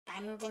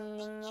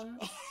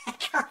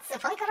God,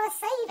 have I got to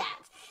say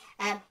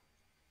that?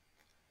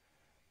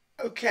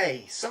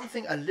 Okay,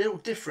 something a little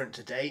different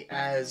today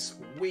as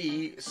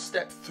we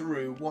step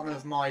through one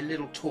of my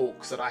little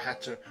talks that I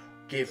had to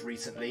give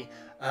recently.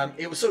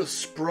 It was sort of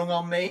sprung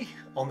on me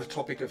on the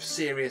topic of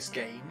serious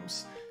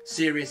games.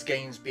 Serious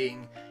games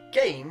being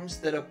games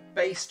that are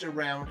based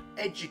around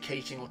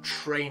educating or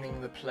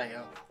training the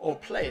player or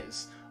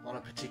players on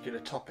a particular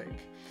topic.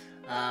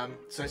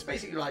 So it's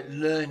basically like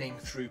learning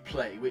through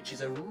play, which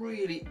is a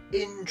really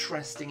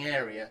interesting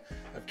area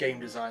of game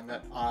design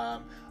that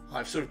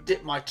I've sort of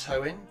dipped my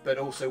toe in, but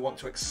also want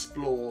to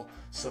explore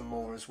some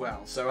more as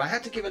well. So I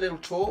had to give a little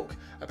talk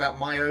about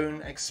my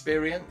own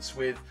experience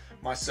with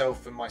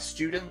myself and my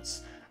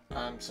students.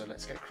 So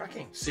let's get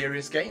cracking.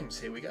 Serious games,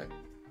 here we go.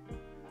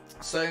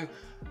 So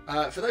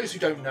for those who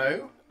don't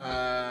know,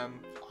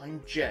 I'm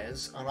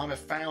Jez, and I'm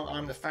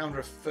the founder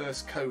of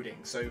First Coding.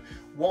 So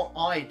what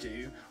I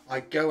do, I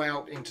go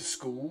out into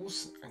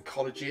schools and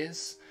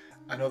colleges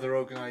and other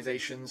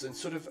organisations and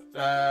sort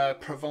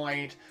of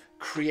provide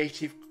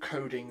creative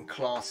coding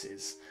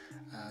classes.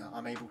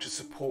 I'm able to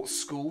support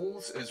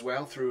schools as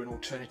well through an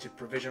alternative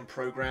provision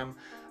program,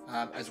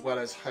 as well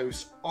as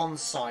host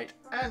on-site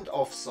and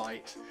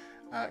off-site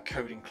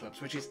coding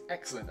clubs, which is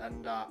excellent.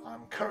 And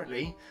I'm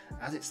currently,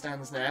 as it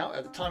stands now,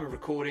 at the time of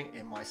recording,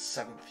 in my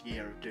 7th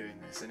year of doing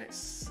this, and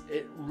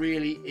it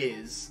really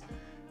is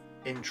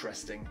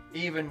interesting.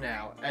 Even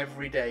now,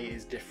 every day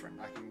is different.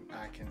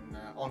 I can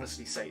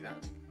honestly say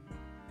that.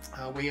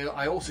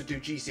 I also do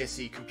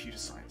GCSE computer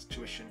science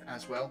tuition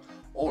as well.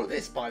 All of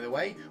this, by the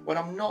way, when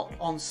I'm not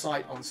on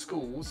site at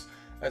schools,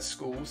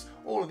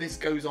 all of this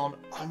goes on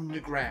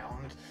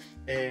underground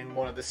in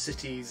one of the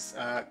city's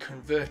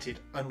converted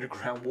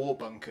underground war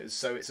bunkers.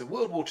 So it's a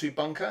World War II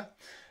bunker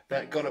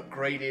that got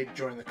upgraded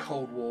during the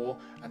Cold War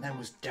and then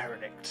was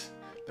derelict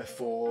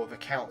before the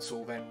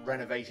council then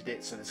renovated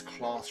it. So there's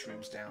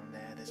classrooms down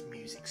there, there's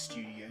music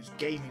studios,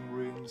 gaming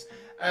rooms,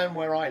 and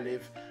where I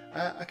live,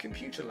 a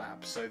computer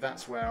lab. So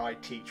that's where I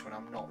teach when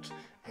I'm not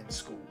in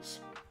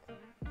schools.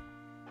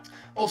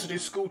 Also do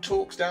school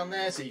talks down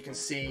there, so you can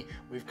see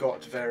we've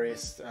got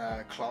various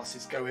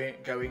classes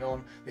going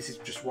on. This is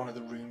just one of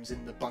the rooms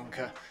in the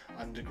bunker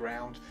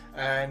underground,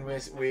 and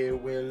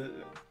we're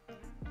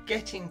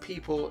getting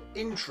people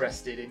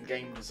interested in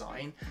game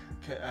design,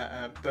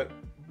 but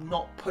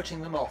not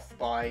putting them off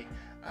by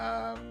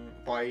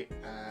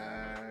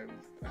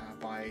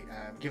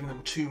giving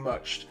them too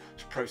much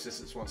to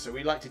process at once. So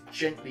we like to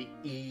gently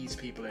ease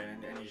people in,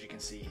 and as you can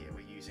see here,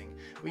 we're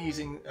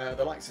using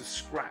the likes of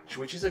Scratch,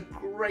 which is a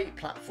great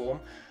platform.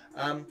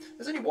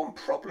 There's only one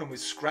problem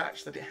with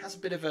Scratch, that it has a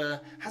bit of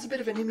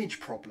an image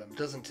problem,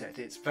 doesn't it?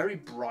 It's very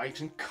bright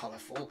and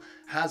colourful,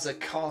 has a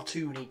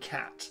cartoony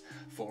cat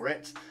for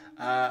it,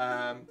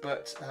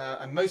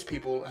 and most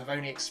people have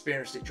only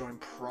experienced it during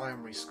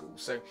primary school.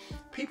 So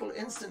people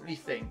instantly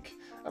think,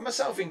 and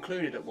myself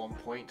included at one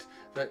point,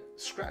 that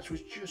Scratch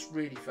was just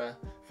really for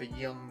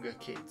younger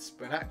kids,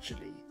 but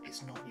actually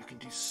it's not. You can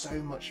do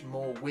so much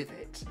more with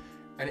it,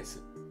 and it's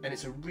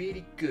a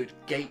really good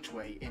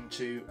gateway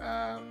into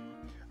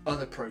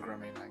other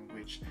programming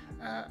languages.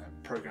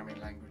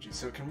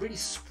 So it can really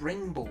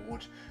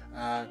springboard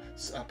a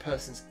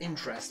person's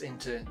interest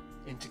into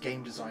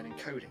game design and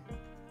coding.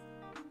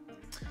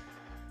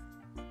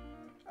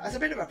 As a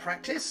bit of a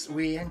practice,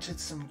 we entered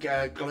some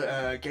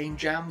game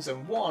jams,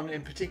 and one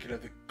in particular,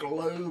 the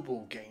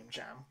Global Game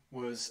Jam,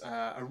 was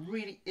a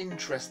really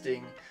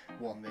interesting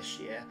one this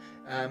year.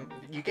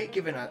 You get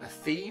given a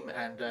theme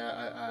and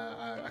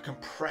a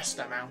compressed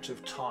amount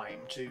of time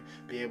to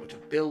be able to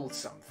build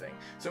something.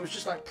 So it was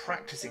just like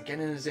practicing,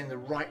 getting us in the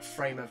right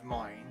frame of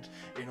mind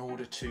in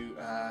order to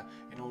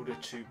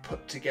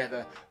put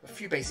together a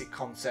few basic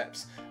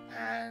concepts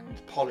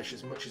and polish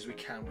as much as we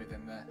can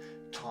within the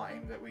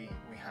time that we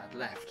had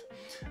left.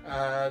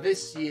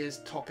 This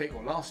year's topic,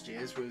 or last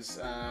year's, was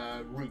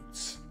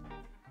roots.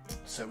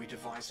 So we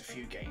devised a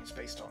few games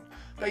based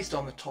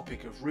on the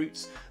topic of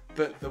roots.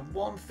 But the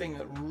one thing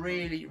that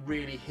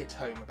really hit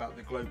home about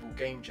the Global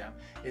Game Jam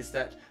is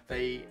that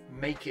they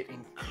make it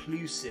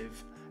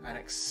inclusive and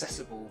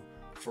accessible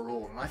for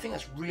all. And I think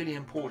that's really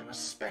important,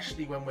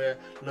 especially when we're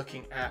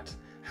looking at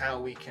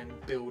how we can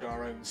build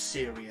our own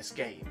serious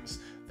games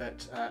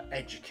that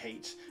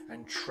educate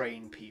and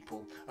train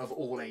people of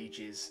all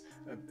ages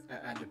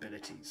and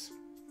abilities.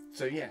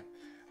 So yeah,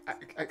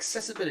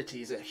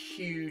 accessibility is a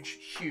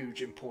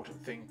huge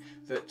important thing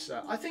that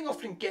I think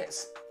often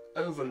gets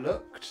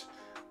overlooked,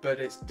 but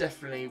it's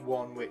definitely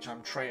one which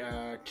I'm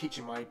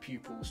teaching my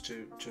pupils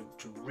to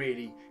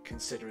really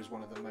consider as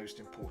one of the most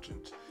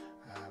important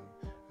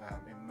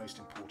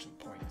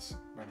points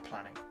when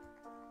planning.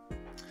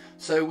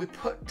 So we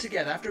put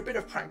together, after a bit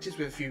of practice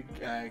with a few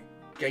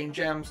game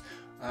jams,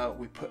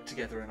 we put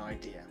together an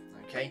idea.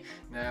 Okay,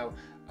 now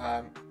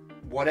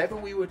whatever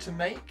we were to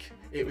make,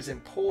 it was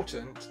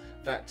important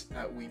that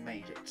we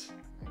made it.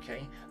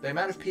 Okay, the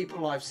amount of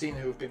people I've seen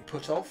who have been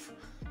put off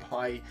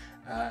by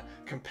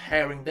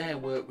comparing their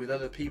work with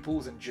other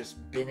people's and just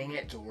binning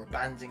it or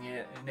abandoning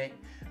it,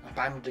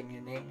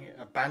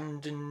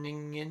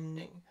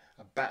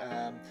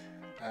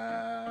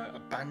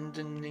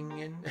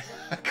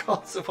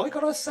 God, have I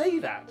got to say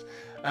that?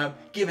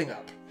 Giving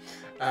up.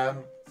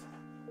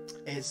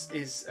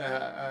 Is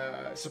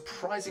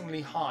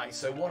surprisingly high.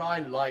 So what I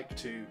like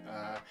to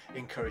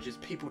encourage is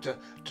people to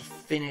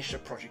finish a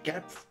project, get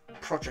a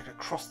project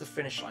across the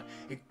finish line.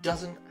 It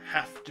doesn't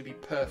have to be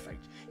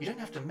perfect. You don't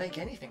have to make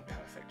anything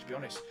perfect, to be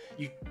honest.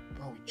 We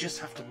just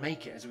have to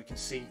make it, as we can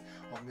see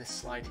on this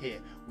slide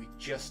here. We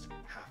just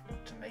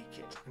have to make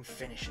it and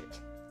finish it.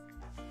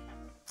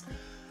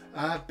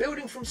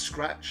 Building from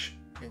scratch.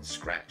 In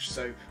Scratch.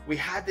 So we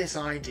had this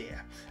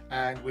idea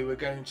and we were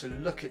going to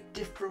look at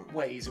different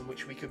ways in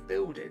which we could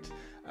build it.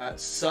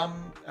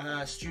 Some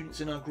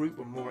students in our group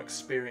were more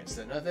experienced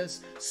than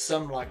others.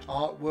 Some liked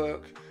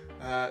artwork,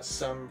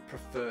 some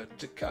preferred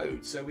to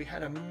code. So we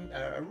had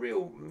a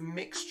real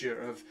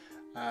mixture of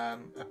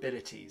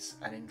abilities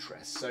and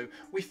interests. So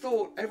we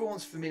thought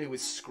everyone's familiar with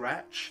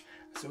Scratch,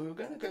 so we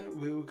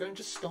were going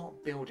to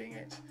start building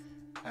it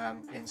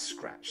in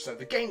Scratch. So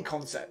the game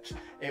concept,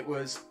 it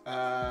was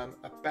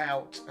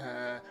about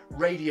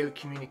radio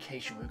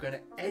communication. We're going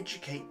to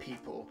educate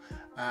people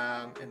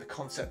in the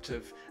concept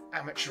of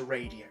amateur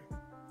radio.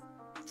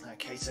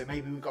 Okay, so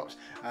maybe we've got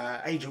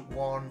Agent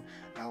 1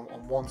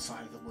 on one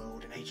side of the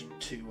world and Agent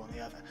 2 on the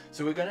other.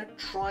 So we're going to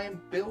try and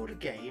build a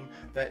game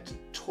that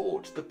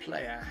taught the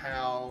player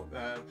how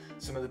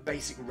some of the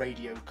basic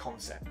radio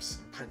concepts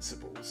and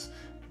principles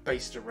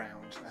based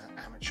around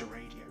amateur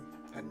radio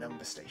and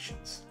number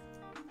stations.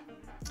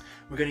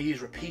 We're going to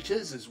use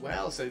repeaters as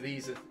well. So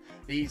these are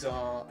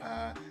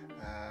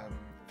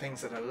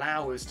things that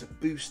allow us to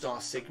boost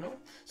our signal.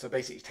 So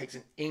basically it takes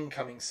an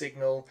incoming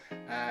signal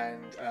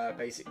and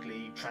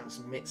basically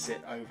transmits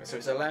it over. So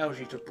it allows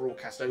you to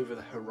broadcast over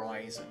the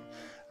horizon.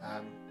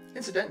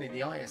 Incidentally,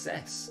 the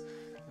ISS,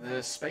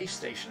 the space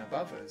station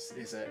above us,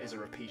 is a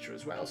repeater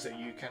as well. So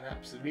you can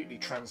absolutely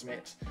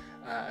transmit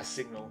a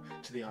signal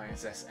to the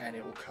ISS and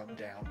it will come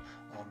down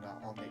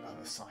on the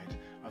other side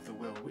of the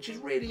world, which is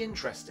really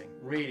interesting,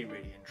 really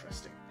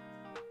interesting.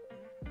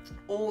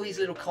 All these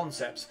little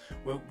concepts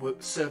were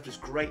served as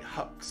great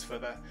hooks for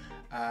the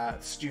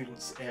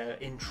students'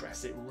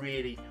 interest. It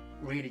really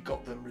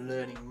got them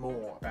learning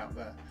more about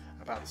the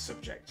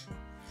subject.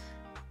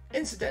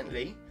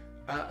 Incidentally,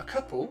 a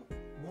couple,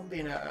 one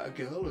being a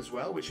girl as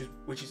well, which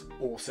is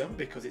awesome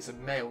because it's a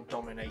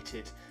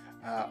male-dominated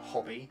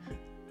hobby.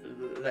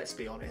 Let's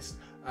be honest,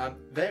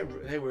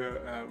 they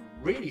were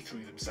really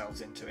threw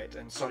themselves into it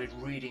and started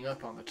reading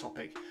up on the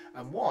topic,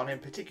 and one in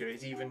particular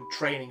is even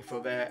training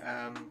for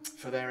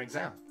their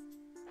exam,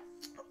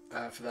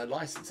 for their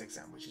license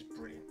exam, which is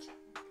brilliant.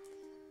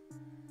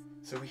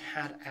 So we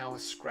had our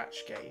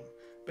Scratch game,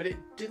 but it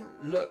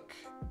didn't look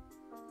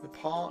the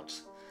part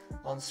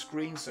on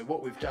screen. So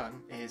what we've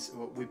done is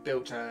we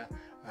built a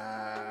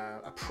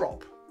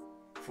prop,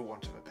 for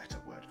want of a better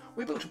word.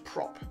 We built a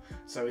prop.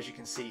 So as you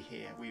can see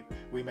here,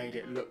 we made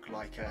it look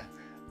like a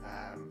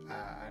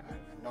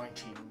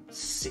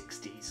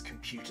 1960s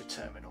computer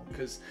terminal,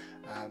 because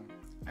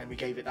and we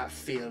gave it that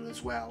feel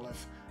as well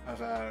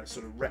of a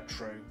sort of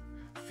retro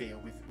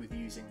feel with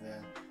using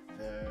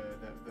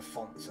the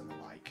fonts and the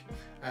like.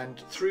 And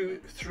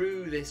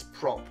through this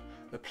prop,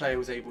 the player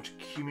was able to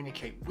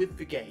communicate with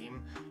the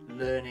game,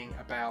 learning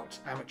about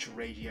amateur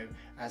radio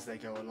as they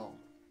go along.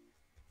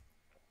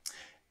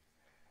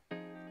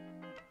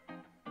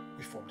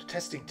 We formed a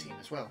testing team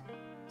as well.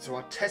 So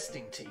our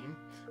testing team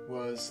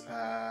was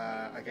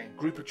again a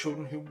group of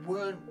children who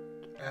weren't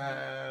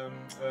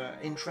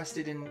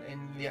interested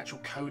in the actual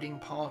coding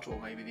part or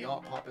maybe the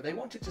art part, but they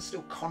wanted to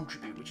still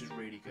contribute, which is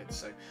really good.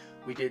 So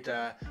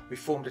we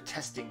formed a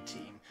testing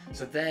team.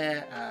 So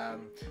their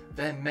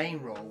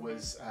main role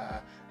was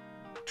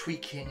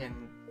tweaking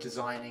and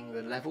designing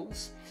the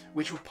levels,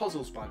 which were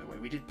puzzles, by the way.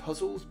 We did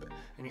puzzles,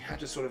 and you had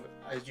to sort of,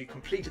 as you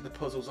completed the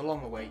puzzles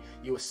along the way,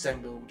 you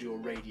assembled your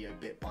radio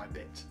bit by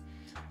bit.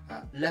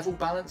 Level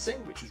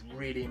balancing, which was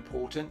really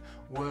important.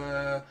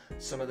 Were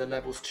some of the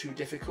levels too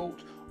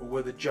difficult, or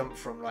were the jump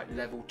from like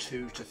level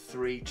 2 to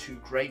 3 too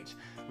great?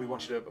 We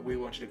wanted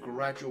a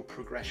gradual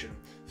progression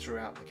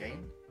throughout the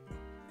game,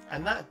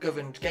 and that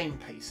governed game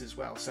pace as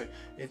well. So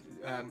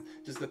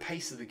does the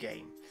pace of the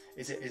game,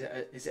 is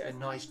it a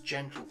nice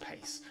gentle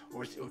pace,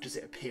 or does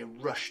it appear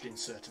rushed in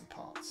certain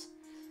parts?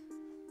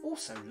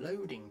 Also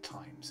loading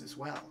times as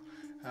well.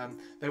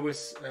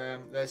 There's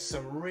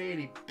some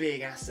really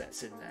big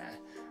assets in there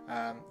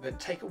that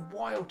take a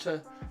while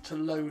to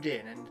load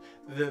in, and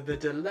the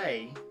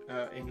delay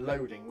in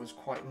loading was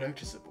quite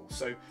noticeable.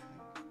 So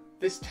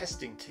this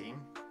testing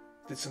team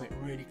did something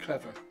really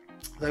clever.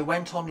 They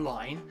went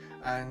online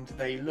and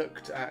they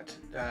looked at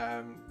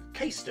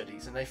case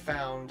studies, and they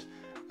found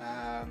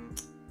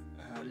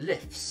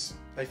lifts.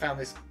 They found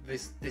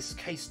this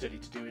case study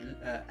to do with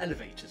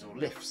elevators or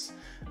lifts.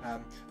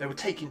 They were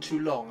taking too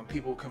long, and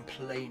people were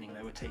complaining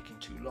they were taking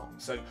too long.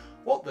 So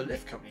what the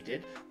lift company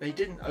did, they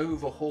didn't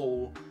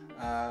overhaul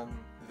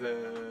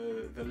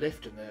the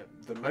lift and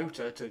the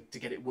motor to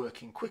get it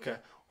working quicker,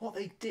 what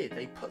they did,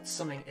 they put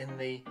something in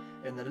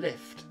the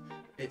lift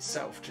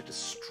itself to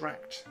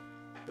distract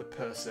the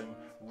person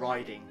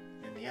riding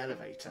in the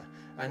elevator,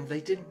 and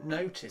they didn't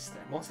notice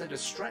then. Once they're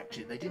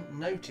distracted, they didn't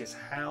notice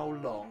how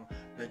long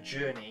the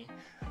journey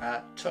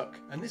took,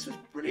 and this was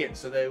brilliant.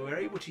 So they were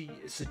able to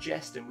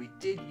suggest, and we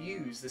did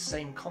use the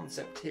same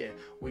concept here.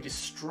 We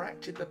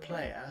distracted the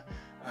player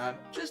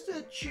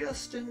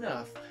just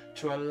enough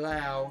to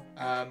allow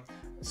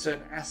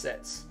certain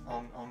assets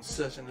on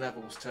certain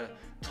levels to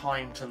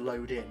time to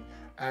load in,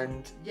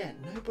 and yeah,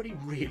 nobody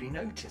really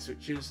noticed,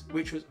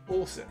 which was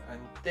awesome. And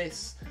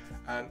this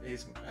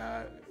is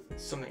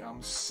something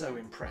I'm so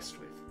impressed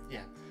with.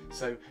 Yeah,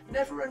 so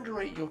never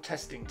underrate your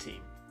testing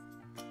team.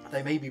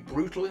 They may be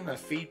brutal in their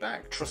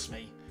feedback. Trust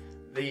me,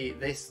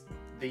 these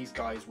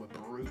guys were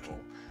brutal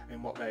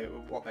in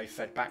what they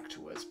fed back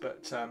to us,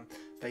 but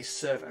they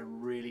serve a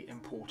really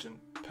important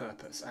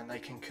purpose, and they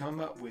can come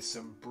up with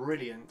some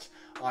brilliant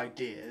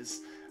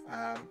ideas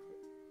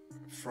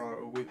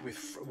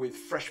with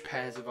fresh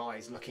pairs of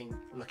eyes looking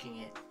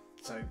in.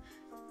 So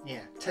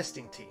yeah,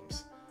 testing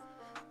teams,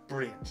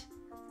 brilliant.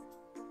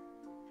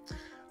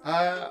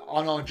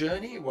 On our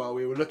journey, while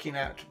we were looking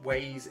at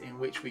ways in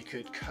which we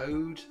could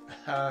code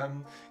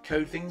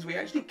things, we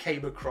actually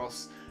came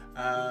across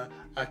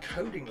a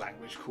coding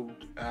language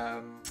called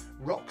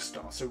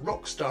Rockstar. So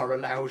Rockstar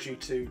allows you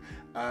to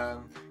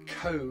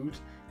code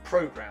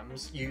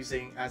programs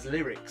using as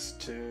lyrics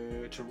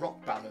to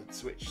rock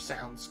ballads, which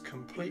sounds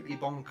completely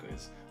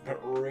bonkers but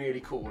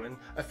really cool. And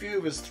a few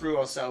of us threw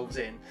ourselves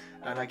in,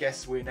 and I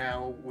guess we're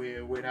now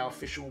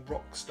official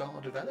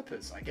Rockstar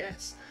developers, I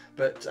guess.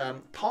 But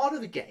part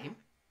of the game,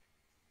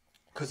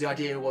 because the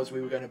idea was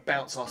we were going to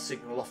bounce our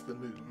signal off the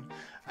moon,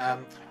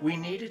 we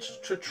needed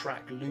to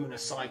track lunar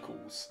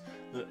cycles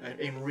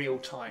in real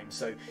time.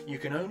 So you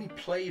can only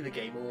play the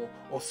game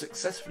or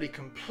successfully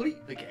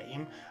complete the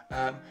game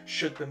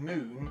should the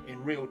moon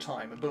in real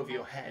time above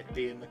your head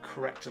be in the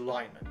correct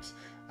alignment.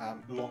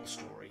 Long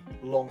story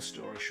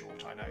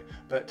short, I know,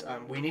 but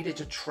we needed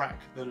to track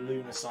the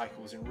lunar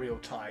cycles in real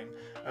time,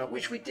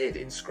 which we did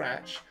in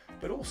Scratch.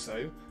 But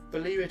also,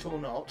 believe it or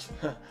not,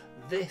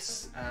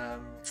 this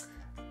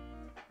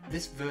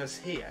verse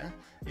here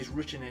is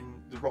written in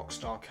the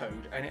Rockstar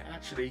code, and it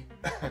actually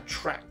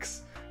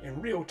tracks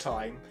in real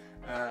time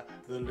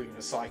the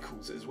lunar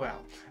cycles as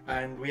well.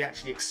 And we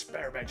actually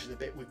experimented a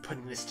bit with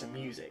putting this to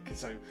music.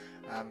 So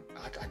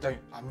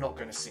I'm not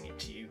going to sing it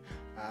to you,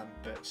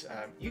 but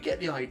you get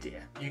the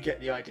idea.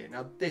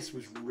 Now this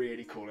was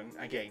really cool, and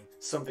again,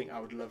 something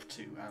I would love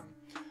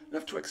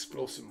to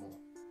explore some more.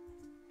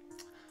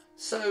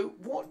 So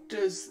what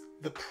does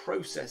the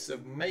process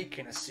of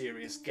making a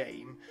serious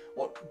game,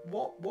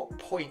 what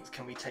points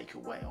can we take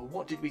away, or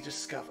what did we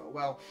discover?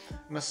 Well,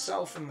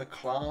 myself and the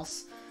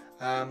class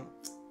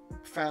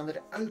found that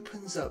it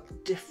opens up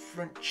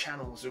different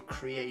channels of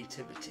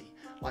creativity.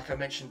 Like I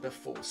mentioned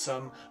before,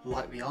 some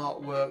like the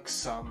artwork,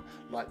 some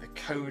like the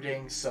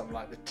coding, some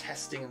like the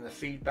testing and the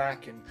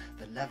feedback and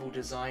the level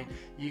design.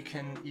 You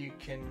can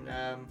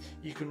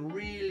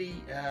really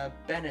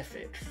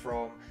benefit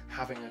from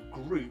having a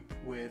group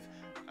with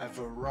a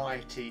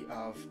variety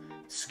of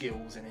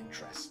skills and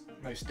interests,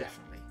 most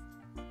definitely.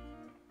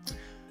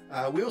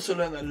 We also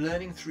learned that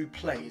learning through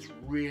play is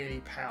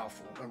really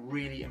powerful, a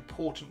really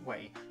important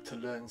way to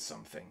learn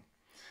something.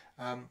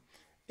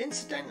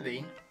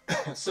 Incidentally,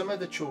 some of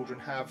the children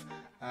have,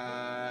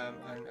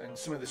 and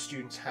some of the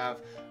students have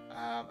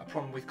a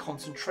problem with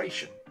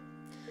concentration,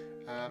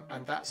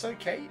 and that's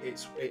okay.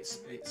 It's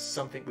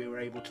something we were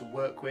able to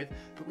work with.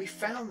 But we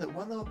found that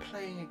when they were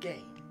playing a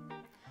game,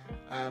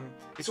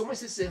 it's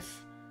almost as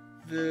if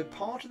the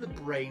part of the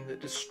brain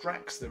that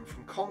distracts them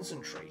from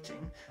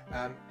concentrating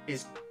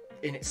is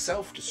in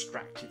itself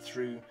distracted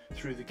through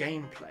the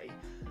gameplay,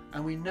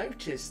 and we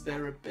noticed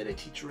their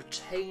ability to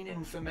retain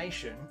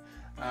information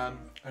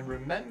and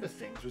remember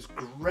things was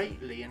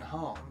greatly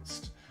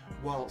enhanced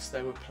whilst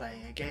they were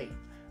playing a game.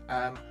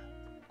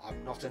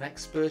 I'm not an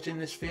expert in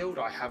this field.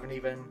 I haven't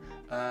even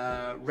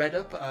read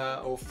up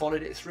or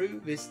followed it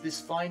through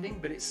this finding,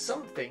 but it's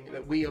something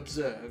that we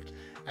observed,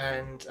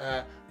 and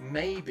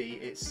maybe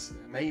it's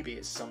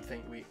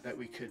something that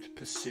we could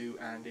pursue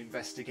and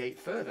investigate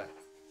further.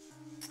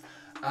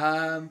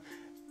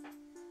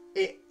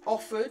 It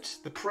offered,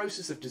 the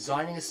process of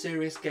designing a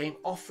serious game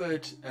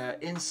offered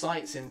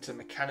insights into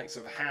mechanics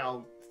of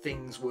how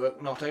things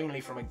work, not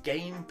only from a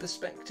game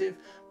perspective,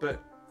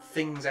 but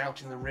things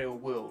out in the real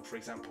world. For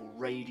example,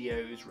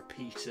 radios,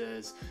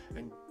 repeaters,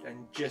 and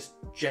just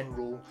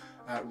general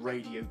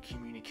radio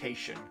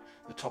communication,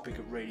 the topic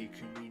of radio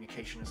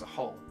communication as a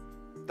whole.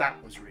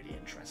 That was really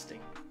interesting.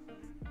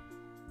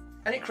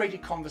 And it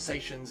created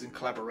conversations and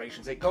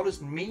collaborations. It got us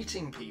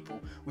meeting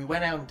people. We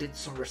went out and did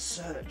some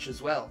research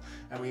as well,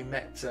 and we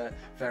met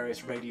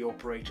various radio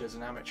operators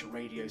and amateur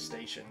radio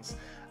stations.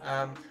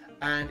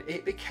 And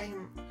it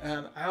became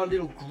our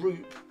little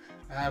group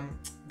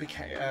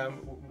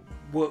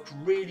worked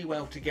really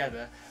well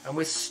together, and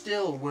we're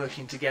still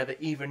working together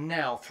even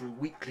now through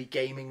weekly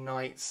gaming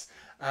nights.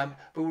 But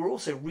we're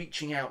also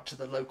reaching out to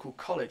the local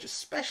college,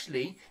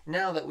 especially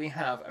now that we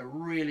have a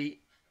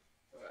really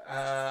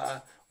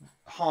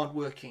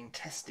hard-working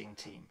testing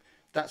team.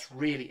 That's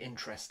really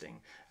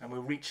interesting, and we're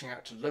reaching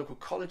out to local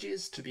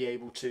colleges to be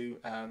able to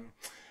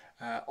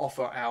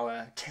offer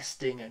our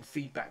testing and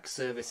feedback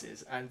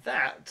services, and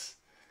that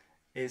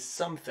is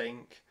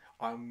something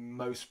I'm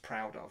most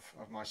proud of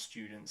my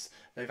students.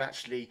 We've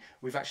actually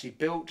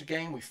built a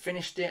game, we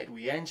finished it,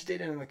 we entered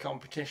it in the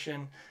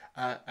competition,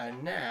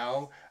 and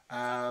now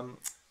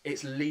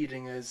it's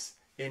leading us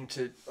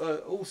into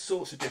all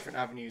sorts of different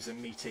avenues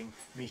and meeting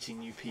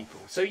new people.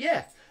 So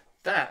yeah,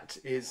 that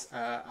is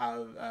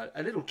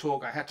a little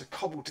talk I had to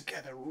cobble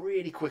together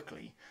really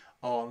quickly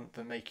on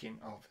the making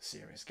of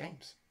serious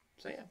games.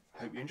 So yeah,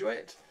 hope you enjoy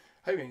it,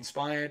 hope you're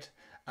inspired.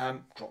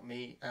 Drop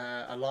me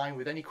a line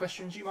with any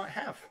questions you might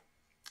have.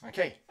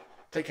 Okay,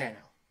 take care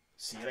now.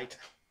 See you later.